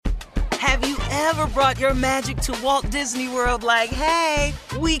Have you ever brought your magic to Walt Disney World like, hey,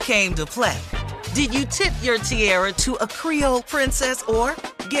 we came to play? Did you tip your tiara to a Creole princess or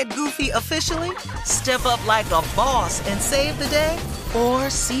get goofy officially? Step up like a boss and save the day? Or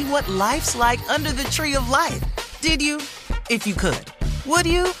see what life's like under the tree of life? Did you? If you could. Would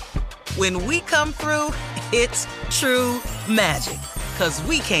you? When we come through, it's true magic. 'Cause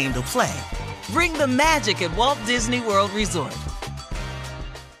we came to play. Bring the magic at Walt Disney World Resort.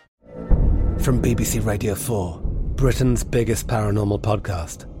 From BBC Radio 4, Britain's biggest paranormal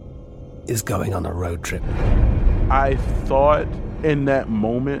podcast is going on a road trip. I thought in that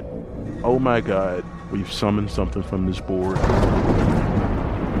moment, oh my God, we've summoned something from this board.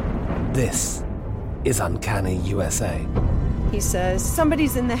 This is Uncanny USA. He says,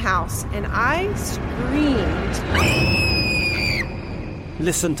 somebody's in the house, and I screamed.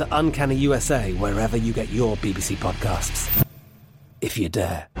 Listen to Uncanny USA wherever you get your BBC podcasts, if you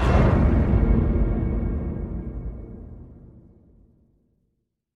dare.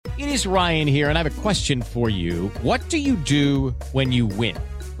 It is Ryan here, and I have a question for you. What do you do when you win?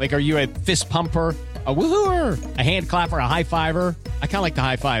 Like, are you a fist pumper, a woohooer, a hand clapper, a high fiver? I kind of like the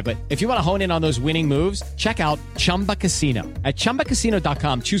high five, but if you want to hone in on those winning moves, check out Chumba Casino. At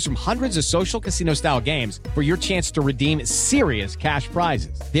ChumbaCasino.com, choose from hundreds of social casino style games for your chance to redeem serious cash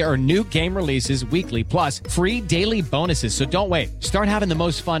prizes. There are new game releases weekly, plus free daily bonuses. So don't wait. Start having the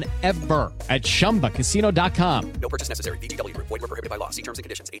most fun ever at ChumbaCasino.com. No purchase necessary. VGW. Void where prohibited by law. See terms and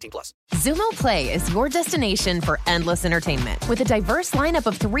conditions. 18+. Xumo Play is your destination for endless entertainment. With a diverse lineup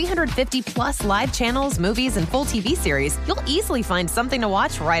of 350 plus live channels, movies, and full TV series, you'll easily find something to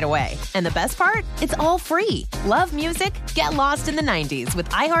watch right away. And the best part? It's all free. Love music? Get lost in the 90s with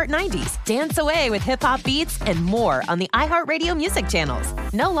iHeart 90s, dance away with hip-hop beats, and more on the iHeartRadio music channels.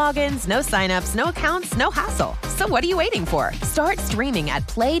 No logins, no signups, no accounts, no hassle. So what are you waiting for? Start streaming at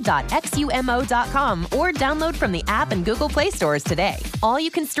play.xumo.com or download from the app and Google Play stores today. All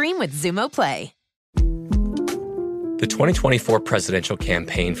you can stream with Xumo Play. The 2024 presidential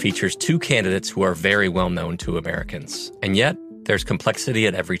campaign features two candidates who are very well known to Americans. And yet, there's complexity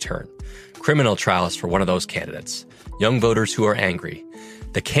at every turn. Criminal trials for one of those candidates. Young voters who are angry.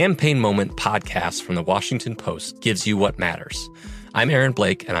 The Campaign Moment podcast from the Washington Post gives you what matters. I'm Aaron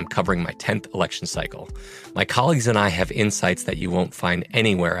Blake, and I'm covering my 10th election cycle. My colleagues and I have insights that you won't find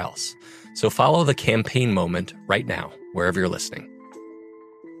anywhere else. So follow The Campaign Moment right now, wherever you're listening.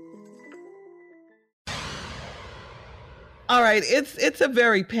 All right, it's a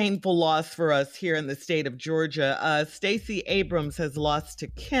very painful loss for us here in the state of Georgia. Stacey Abrams has lost to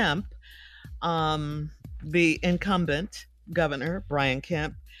Kemp, the incumbent governor, Brian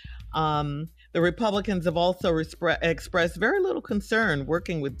Kemp. The Republicans have also expressed very little concern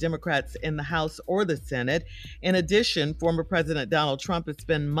working with Democrats in the House or the Senate. In addition, former President Donald Trump has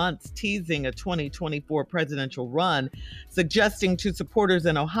spent months teasing a 2024 presidential run, suggesting to supporters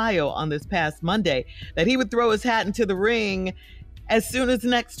in Ohio on this past Monday that he would throw his hat into the ring as soon as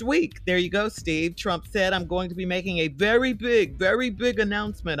next week. There you go, Steve. Trump said, I'm going to be making a very big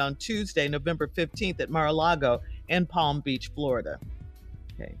announcement on Tuesday, November 15th at Mar-a-Lago in Palm Beach, Florida.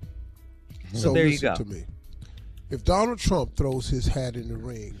 Okay. So there listen you go. to me. If Donald Trump throws his hat in the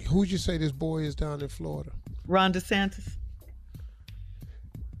ring, who'd you say this boy is down in Florida? Ron DeSantis.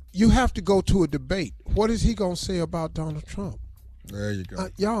 You have to go to a debate. What is he going to say about Donald Trump? There you go.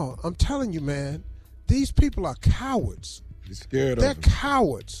 Y'all, I'm telling you, man, these people are cowards. You're scared They're of him.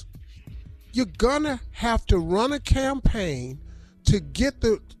 cowards. You're going to have to run a campaign to get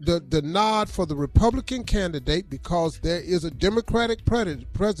the nod for the Republican candidate because there is a Democratic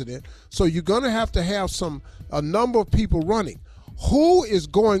president, so you're going to have a number of people running. Who is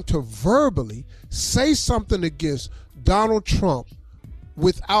going to verbally say something against Donald Trump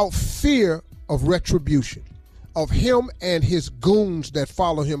without fear of retribution, of him and his goons that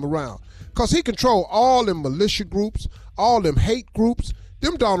follow him around? Because he control all them militia groups, all them hate groups,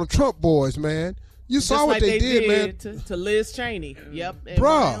 them Donald Trump boys, man. You saw what they did, man. To Liz Cheney. Yep.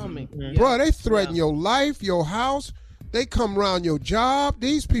 Bruh, they threaten your life, your house. They come around your job.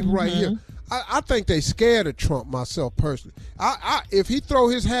 These people right here. I think they scared of Trump, myself personally. If he throw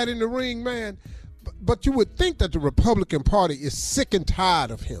his hat in the ring, man, but you would think that the Republican Party is sick and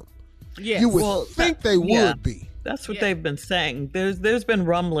tired of him. Yes. You would think they would be. That's what they've been saying. There's been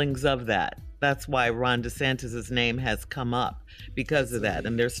rumblings of that. That's why Ron DeSantis' name has come up because of that.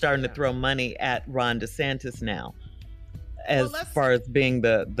 And they're starting to throw money at Ron DeSantis now as far as being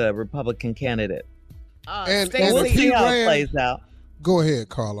the Republican candidate. And we'll see how it plays out. Go ahead,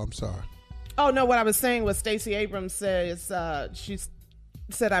 Carl. I'm sorry. Oh, no, what I was saying was Stacey Abrams says, she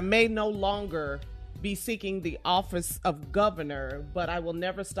said, I may no longer be seeking the office of governor, but I will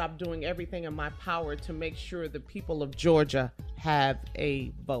never stop doing everything in my power to make sure the people of Georgia have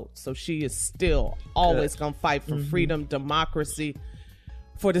a vote. So she is still always going to fight for freedom, democracy,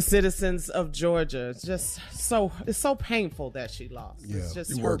 for the citizens of Georgia. It's just it's so painful that she lost. Yeah, it's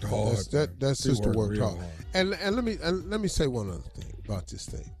just she worked hard. That sister worked hard. hard. And let me say one other thing about this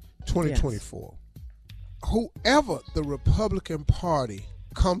thing. 2024. Yes. Whoever the Republican Party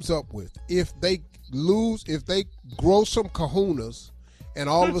comes up with, if they grow some kahunas and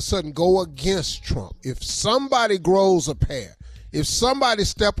all of a sudden go against Trump, if somebody grows a pair, if somebody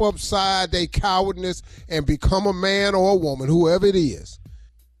step upside their cowardness and become a man or a woman, whoever it is,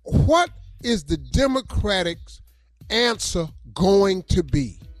 what is the Democratic answer going to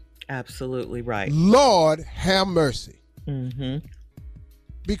be? Absolutely right. Lord have mercy. Mm-hmm.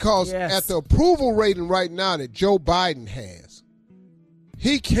 Because at the approval rating right now that Joe Biden has,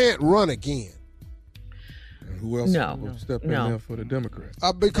 he can't run again. And who else will step in there for the Democrats?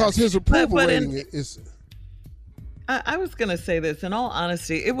 Because his approval rating is... I was going to say this. In all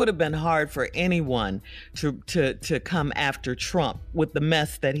honesty, it would have been hard for anyone to come after Trump with the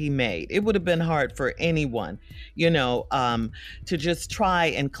mess that he made. It would have been hard for anyone, to just try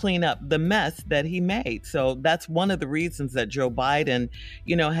and clean up the mess that he made. So that's one of the reasons that Joe Biden,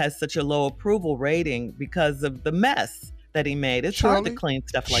 has such a low approval rating, because of the mess that he made. It's hard to clean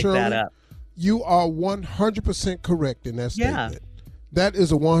stuff like that up. You are 100% correct in that statement. Yeah. That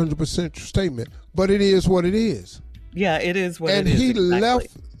is a 100% statement, but it is what it is. Yeah, it is what it is. And he exactly. left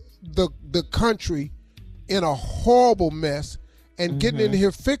the country in a horrible mess, and getting in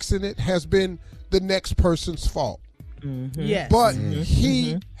here fixing it has been the next person's fault. Mm-hmm. Yes. But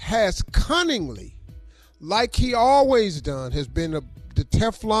he has cunningly, like he always done, has been the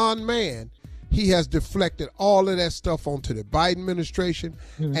Teflon man. He has deflected all of that stuff onto the Biden administration.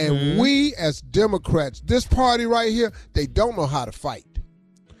 And we as Democrats, this party right here, they don't know how to fight.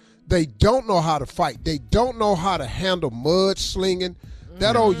 They don't know how to fight. They don't know how to handle mudslinging.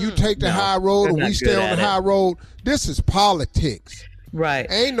 That you take the high road and we stay on the high road. This is politics. Right.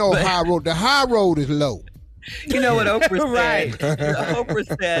 Ain't no high road. The high road is low. You know what Oprah said? Right.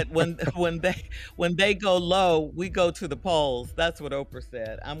 Oprah said when they go low, we go to the polls. That's what Oprah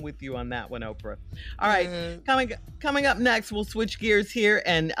said. I'm with you on that one, Oprah. All right, coming up next, we'll switch gears here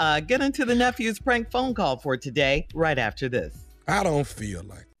and get into the nephew's prank phone call for today, right after this. I don't feel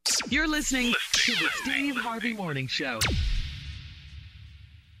like You're listening to the Steve Harvey Morning Show.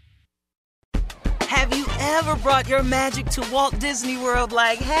 Have you ever brought your magic to Walt Disney World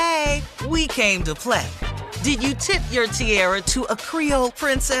like, hey, we came to play? Did you tip your tiara to a Creole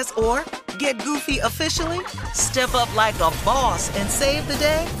princess or get goofy officially? Step up like a boss and save the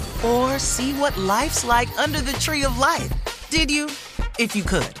day? Or see what life's like under the tree of life? Did you? If you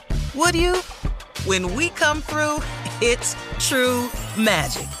could. Would you? When we come through, it's true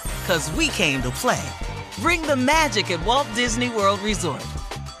magic. 'Cause we came to play. Bring the magic at Walt Disney World Resort.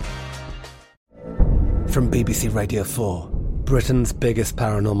 From BBC Radio 4, Britain's biggest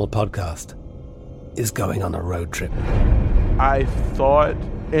paranormal podcast is going on a road trip. I thought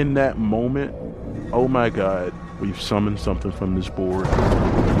in that moment, oh my God, we've summoned something from this board.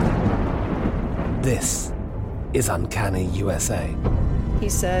 This is Uncanny USA. He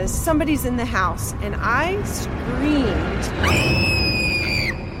says, somebody's in the house, and I screamed.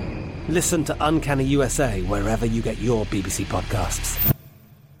 Listen to Uncanny USA wherever you get your BBC podcasts,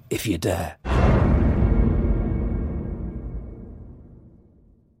 if you dare.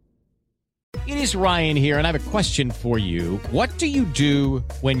 It is Ryan here, and I have a question for you. What do you do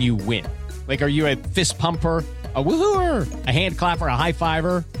when you win? Like, are you a fist pumper, a woohooer, a hand clapper, a high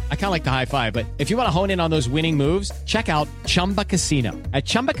fiver? I kind of like the high five, but if you want to hone in on those winning moves, check out Chumba Casino. At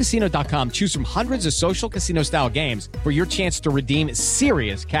ChumbaCasino.com, choose from hundreds of social casino-style games for your chance to redeem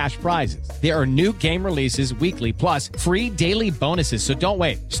serious cash prizes. There are new game releases weekly, plus free daily bonuses. So don't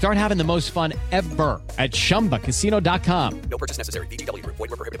wait. Start having the most fun ever at ChumbaCasino.com. No purchase necessary. VGW. Void where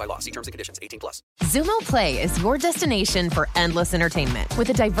prohibited by law. See terms and conditions. 18+. Xumo Play is your destination for endless entertainment. With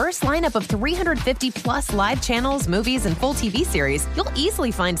a diverse lineup of 350-plus live channels, movies, and full TV series, you'll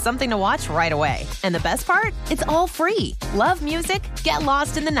easily find something to watch right away. And the best part? It's all free. Love music? Get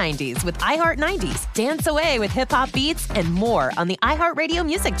lost in the 90s with iHeart 90s, dance away with hip-hop beats, and more on the iHeartRadio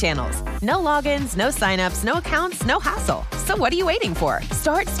music channels. No logins, no signups, no accounts, no hassle. So what are you waiting for?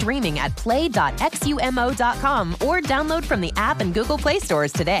 Start streaming at play.xumo.com or download from the app and Google Play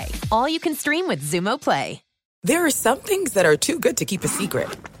stores today. All you can stream with Xumo Play. There are some things that are too good to keep a secret.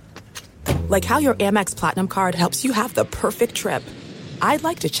 Like how your Amex Platinum card helps you have the perfect trip. I'd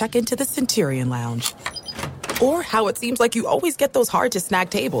like to check into the Centurion Lounge. Or how it seems like you always get those hard-to-snag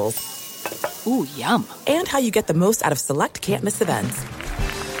tables. Ooh, yum. And how you get the most out of select can't-miss events.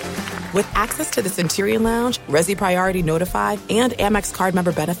 With access to the Centurion Lounge, Resi Priority Notified, and Amex card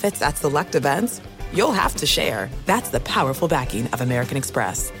member benefits at select events, you'll have to share. That's the powerful backing of American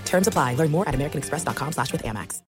Express. Terms apply. Learn more at americanexpress.com/withAmex.